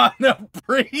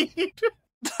breed?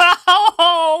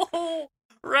 No!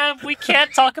 Rem, we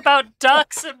can't talk about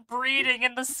ducks and breeding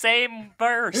in the same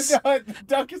verse. No,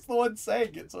 Duck is the one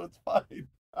saying it, so it's fine.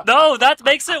 No, that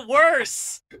makes it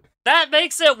worse. That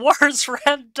makes it worse,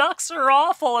 Rem. Ducks are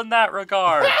awful in that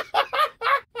regard.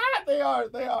 They are.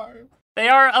 They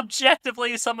are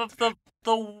objectively some of the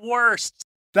worst.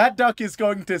 That duck is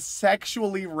going to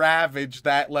sexually ravage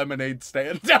that lemonade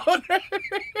stand owner.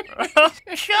 Oh,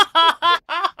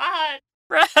 God!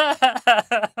 Rem!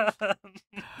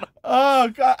 Oh,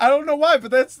 God. I don't know why,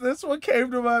 but that's what came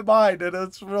to my mind, and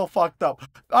it's real fucked up.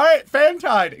 All right,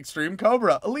 Fantide, Extreme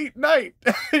Cobra, Elite Knight,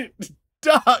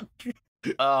 Duck.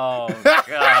 Oh,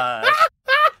 God.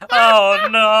 Oh,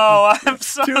 no. I'm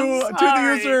so to sorry.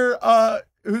 the user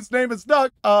whose name is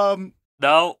Duck,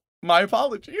 No. my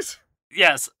apologies.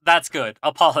 Yes, that's good.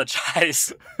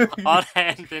 Apologize. On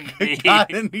hand and me.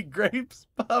 Got any grapes?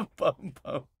 Bum, bum,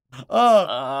 bum.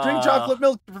 Drink chocolate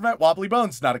milk to prevent wobbly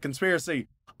bones, not a conspiracy.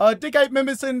 Dickite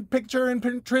mimicin picture and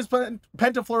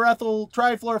pentafluorethyl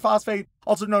trifluorophosphate,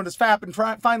 also known as FAP, and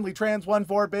finally trans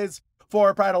 1,4-bis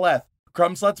for Pratoleth.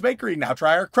 Crumb Sluts Bakery, now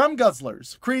try our Crumb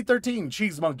Guzzlers. Creed 13,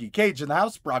 Cheese Monkey, Cage in the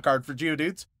House, Brockhard for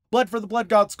Geodudes. Blood for the Blood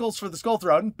God, Skulls for the Skull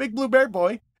Throne, Big Blue Bear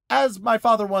Boy. As my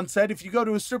father once said, if you go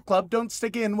to a strip club, don't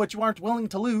stick in what you aren't willing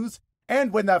to lose.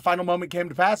 And when that final moment came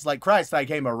to pass, like Christ, I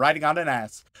came a-riding on an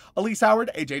ass. Elise Howard,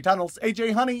 AJ Tunnels,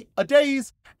 AJ Honey, A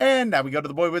Days. And now we go to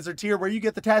the Boy Wizard tier, where you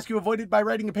get the task you avoided by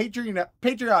writing a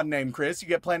Patreon name, Chris. You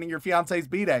get planning your fiance's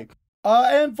B-day.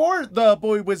 And for the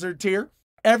Boy Wizard tier,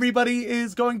 Everybody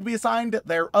is going to be assigned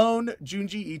their own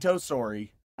Junji Ito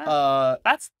story.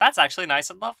 That's actually nice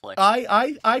and lovely.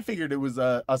 I figured it was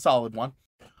a solid one.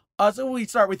 So we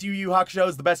start with Yu Yu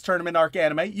Hakusho's The Best Tournament Arc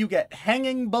Anime. You get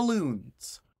Hanging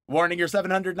Balloons. Warning, you're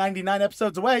 799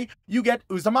 episodes away. You get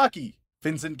Uzumaki.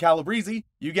 Vincent Calabrese.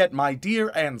 You get My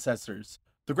Dear Ancestors.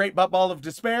 The Great Butt Ball of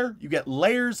Despair. You get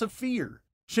Layers of Fear.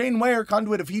 Shane Ware,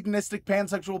 Conduit of Hedonistic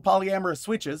Pansexual Polyamorous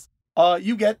Switches.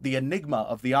 You get The Enigma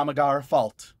of the Amagara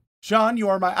Fault. Sean, you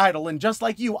are my idol, and just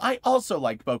like you, I also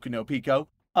like Boku no Pico.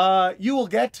 You will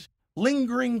get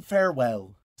Lingering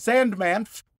Farewell. Sandman,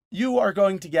 you are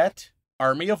going to get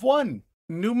Army of One.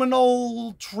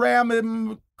 Numinal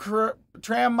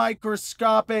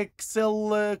Tram-microscopic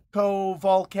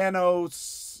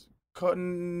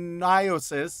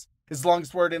silicovolcanoconiosis is the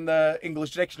longest word in the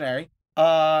English dictionary.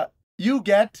 You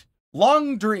get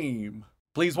Long Dream.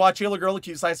 Please watch Heal a Girl, a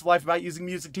cute slice of life about using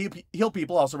music to heal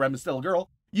people. Also, Rem is still a girl.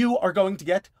 You are going to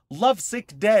get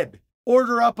Lovesick Dead.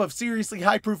 Order up of seriously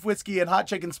high-proof whiskey and hot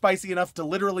chicken spicy enough to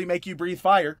literally make you breathe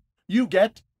fire. You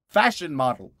get Fashion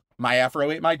Model. My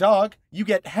Afro Ate My Dog. You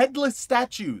get Headless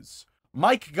Statues.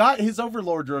 Mike got his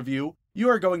Overlord review. You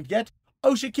are going to get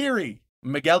Oshikiri.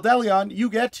 Miguel DeLeon, you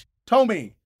get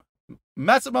Tomi.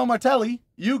 Massimo Martelli,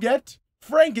 you get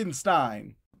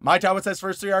Frankenstein. My Tawa says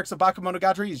first 3 arcs of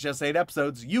Bakemonogatari is just 8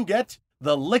 episodes. You get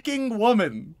The Licking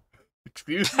Woman.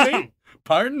 Excuse me?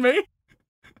 Pardon me?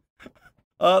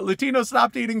 Latino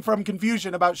stopped eating from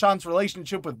confusion about Sean's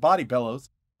relationship with body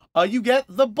pillows. You get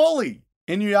The Bully.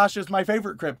 Inuyasha's my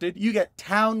favorite cryptid. You get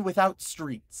Town Without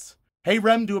Streets. Hey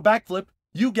Rem, do a backflip.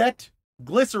 You get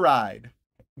Glyceride.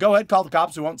 Go ahead, call the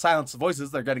cops who won't silence the voices.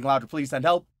 They're getting louder, please send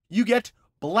help. You get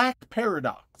Black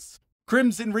Paradox.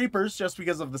 Crimson Reapers, just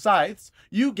because of the scythes.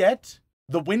 You get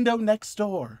The Window Next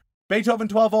Door. Beethoven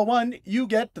 1201, you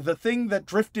get The Thing That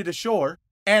Drifted Ashore.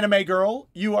 Anime Girl,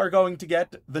 you are going to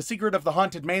get The Secret of the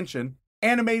Haunted Mansion.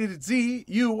 Animated Z,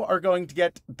 you are going to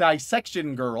get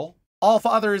Dissection Girl. All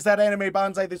Father is that anime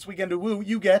bonsai this weekend to woo.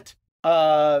 You get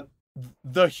The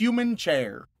Human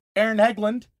Chair. Aaron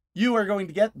Hegland, you are going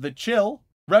to get The Chill.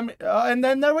 And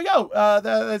then there we go.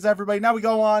 That's everybody. Now we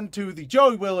go on to the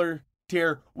Joey Wheeler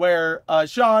tier, where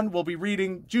Sean will be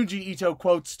reading Junji Ito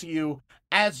quotes to you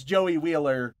as Joey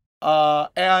Wheeler.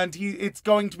 And it's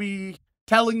going to be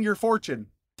telling your fortune,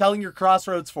 telling your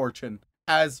Crossroads fortune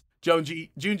as Junji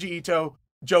Ito,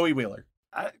 Joey Wheeler.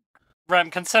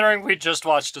 Rem, considering we just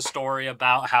watched a story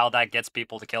about how that gets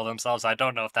people to kill themselves, I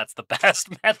don't know if that's the best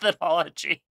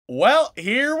methodology. Well,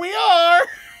 here we are.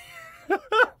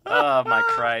 Oh my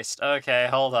Christ. Okay,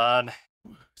 hold on.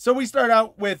 So we start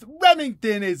out with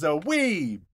Remington is a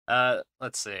weeb.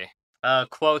 Let's see.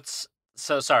 Quotes.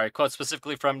 So sorry, quotes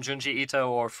specifically from Junji Ito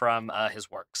or from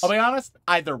his works? I'll be honest,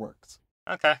 either works.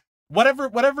 Okay.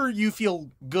 Whatever you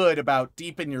feel good about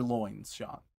deep in your loins,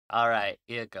 Sean. All right,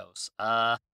 here goes.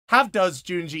 How does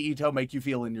Junji Ito make you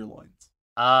feel in your loins?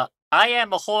 I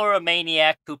am a horror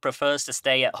maniac who prefers to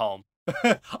stay at home.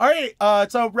 All right,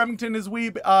 so Remington is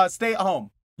weeb. Stay at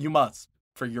home. You must,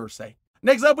 for your sake.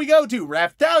 Next up we go to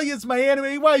Raftalia's My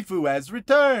Anime Waifu has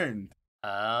returned.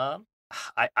 I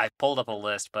pulled up a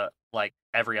list, but like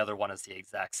every other one is the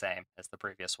exact same as the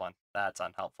previous one. That's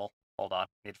unhelpful. Hold on,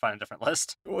 need to find a different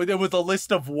list. It was a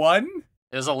list of one?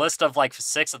 It was a list of like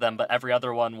 6 of them, but every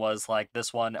other one was like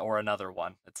this one or another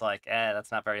one. It's like,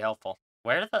 that's not very helpful.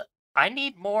 I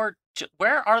need more,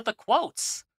 where are the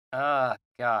quotes? God.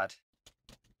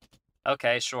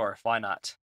 Okay, sure, why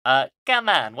not? Come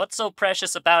on, what's so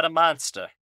precious about a monster?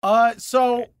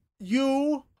 So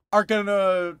you are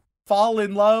gonna fall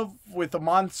in love with a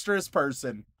monstrous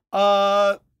person.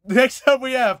 Next up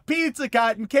we have Pizza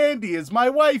Cotton Candy is my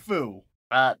waifu.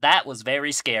 That was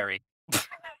very scary.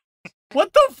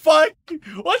 What the fuck?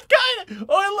 What kind of...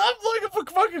 Oh, I love looking for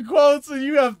fucking quotes and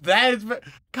you have that.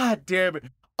 God damn it.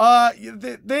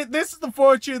 This is the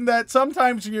fortune that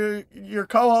sometimes your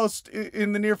co-host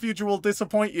in the near future will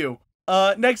disappoint you.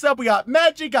 Next up we got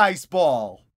Magic Ice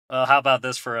Ball. How about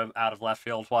this for an out of left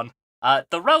field one?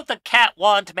 The road to cat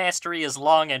wand mastery is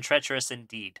long and treacherous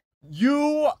indeed.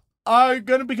 You are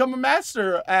gonna become a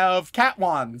master of cat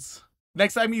wands.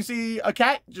 Next time you see a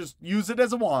cat, just use it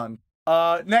as a wand.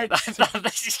 Next,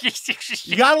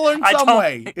 you gotta learn some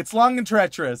way. It's long and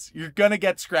treacherous. You're gonna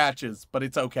get scratches, but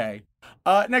it's okay.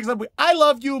 Next up, I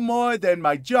love you more than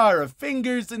my jar of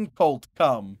fingers and cold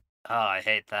cum. Oh, I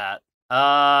hate that.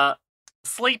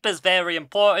 Sleep is very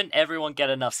important. Everyone get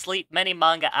enough sleep. Many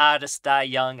manga artists die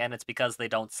young, and it's because they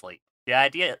don't sleep.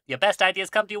 Your best ideas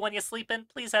come to you when you're sleeping.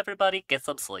 Please, everybody, get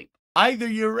some sleep. Either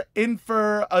you're in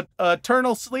for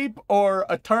eternal sleep or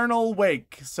eternal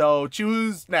wake, so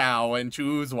choose now and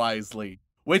choose wisely.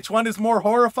 Which one is more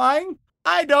horrifying?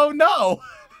 I don't know.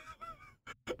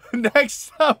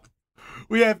 Next up,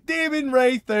 we have Demon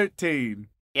Ray 13.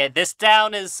 Yeah, this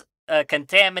down is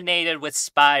contaminated with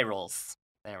spirals.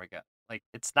 There we go. Like,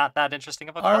 it's not that interesting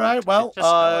of a All right, well,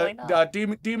 really not.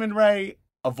 Demon Ray,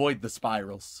 avoid the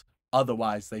spirals.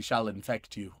 Otherwise, they shall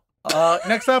infect you.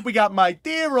 Next up, we got My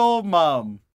Dear Old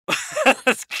Mom.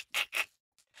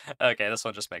 Okay, this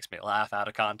one just makes me laugh out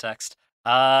of context.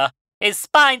 His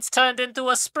spine's turned into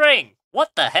a spring.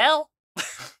 What the hell?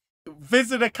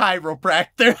 Visit a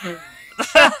chiropractor.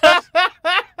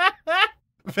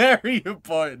 Very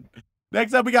important.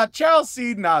 Next up, we got Charles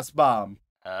C. Nussbaum.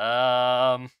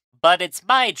 But it's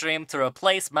my dream to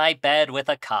replace my bed with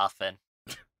a coffin.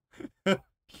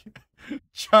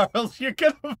 Charles, you're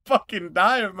gonna fucking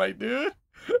die, my dude.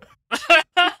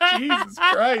 Jesus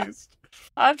Christ.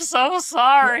 I'm so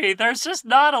sorry. There's just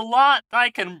not a lot I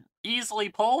can easily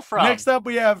pull from. Next up,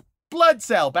 we have Blood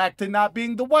Cell, back to not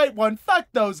being the white one. Fuck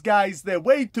those guys, they're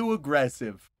way too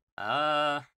aggressive.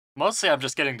 Mostly I'm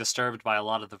just getting disturbed by a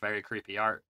lot of the very creepy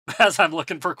art as I'm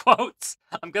looking for quotes.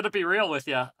 I'm gonna be real with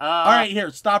you. All right,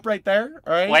 here, stop right there.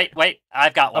 All right. Wait,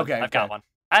 I've got one. Okay, I've got one.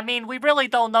 I mean, we really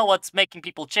don't know what's making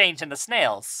people change into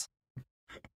snails.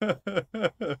 Careful,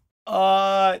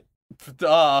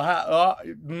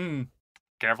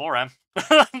 Rem.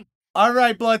 All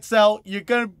right, Blood Cell, you're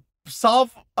gonna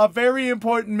solve a very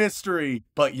important mystery,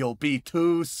 but you'll be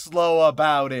too slow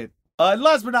about it.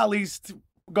 Last but not least,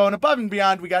 going above and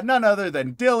beyond, we got none other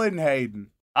than Dylan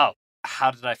Hayden. Oh,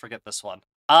 how did I forget this one?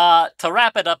 To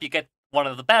wrap it up, you get one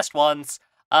of the best ones.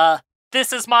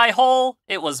 This is my hole.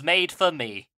 It was made for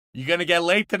me. You're gonna get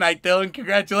late tonight, Dylan.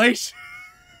 Congratulations.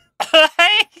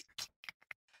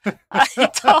 I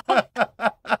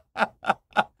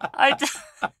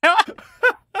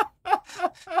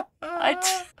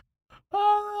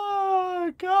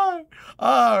Oh, God.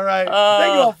 All right.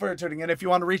 Thank you all for tuning in. If you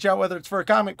want to reach out, whether it's for a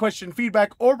comment, question,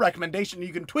 feedback, or recommendation,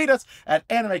 you can tweet us at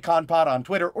AnimeConPod on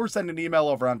Twitter or send an email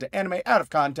over onto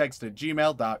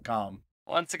animeoutofcontext@gmail.com.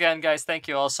 Once again, guys, thank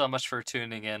you all so much for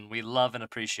tuning in. We love and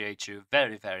appreciate you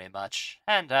very, very much.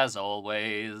 And as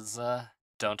always,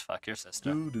 don't fuck your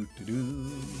sister.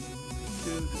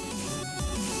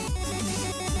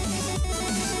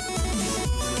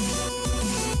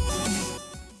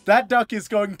 That duck is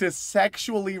going to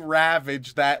sexually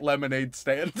ravage that lemonade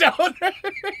stand down there.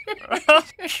 Oh,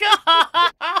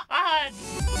 God!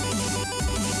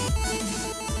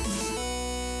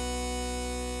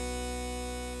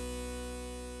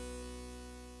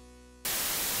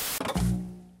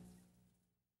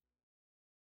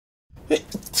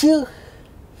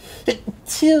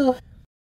 Two.